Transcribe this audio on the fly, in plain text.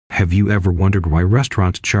Have you ever wondered why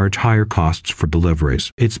restaurants charge higher costs for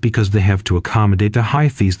deliveries? It's because they have to accommodate the high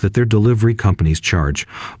fees that their delivery companies charge,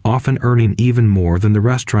 often earning even more than the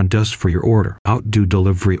restaurant does for your order. Outdo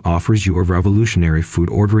Delivery offers you a revolutionary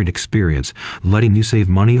food ordering experience, letting you save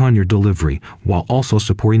money on your delivery while also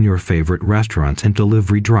supporting your favorite restaurants and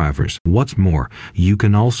delivery drivers. What's more, you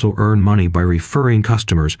can also earn money by referring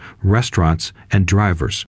customers, restaurants, and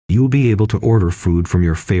drivers. You'll be able to order food from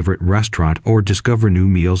your favorite restaurant or discover new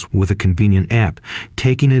meals with a convenient app,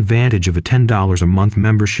 taking advantage of a $10 a month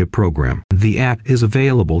membership program. The app is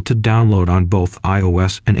available to download on both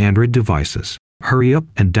iOS and Android devices. Hurry up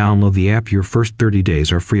and download the app. Your first 30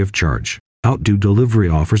 days are free of charge. Outdo Delivery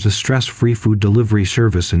offers a stress-free food delivery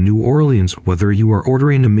service in New Orleans, whether you are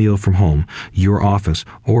ordering a meal from home, your office,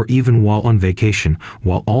 or even while on vacation,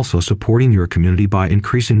 while also supporting your community by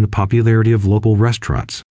increasing the popularity of local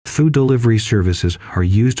restaurants. Food delivery services are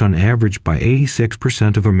used on average by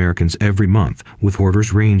 86% of Americans every month, with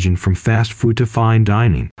orders ranging from fast food to fine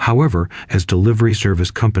dining. However, as delivery service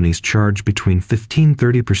companies charge between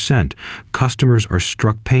 15–30%, customers are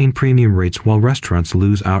struck paying premium rates while restaurants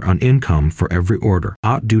lose out on income for every order.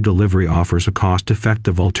 Outdo Delivery offers a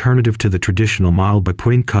cost-effective alternative to the traditional model by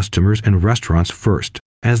putting customers and restaurants first.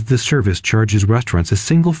 As the service charges restaurants a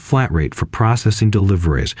single flat rate for processing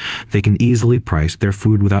deliveries, they can easily price their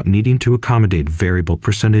food without needing to accommodate variable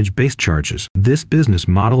percentage-based charges. This business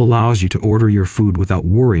model allows you to order your food without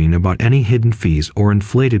worrying about any hidden fees or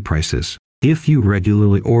inflated prices. If you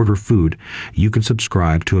regularly order food, you can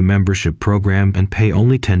subscribe to a membership program and pay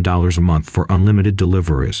only $10 a month for unlimited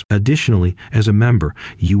deliveries. Additionally, as a member,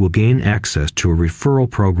 you will gain access to a referral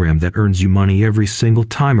program that earns you money every single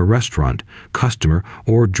time a restaurant, customer,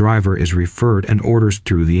 or driver is referred and orders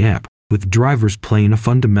through the app. With drivers playing a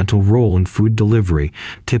fundamental role in food delivery,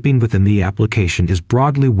 tipping within the application is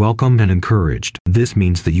broadly welcomed and encouraged. This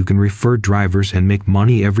means that you can refer drivers and make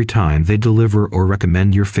money every time they deliver or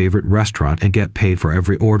recommend your favorite restaurant and get paid for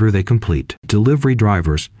every order they complete. Delivery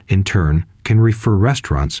drivers, in turn, can refer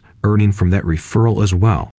restaurants, earning from that referral as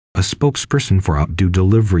well. A spokesperson for Outdo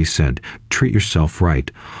Delivery said, "Treat yourself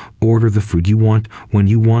right. Order the food you want, when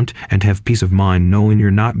you want, and have peace of mind knowing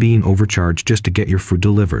you're not being overcharged just to get your food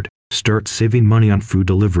delivered. Start saving money on food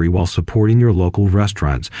delivery while supporting your local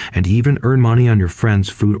restaurants, and even earn money on your friends'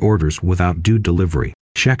 food orders with Outdo Delivery."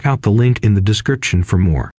 Check out the link in the description for more.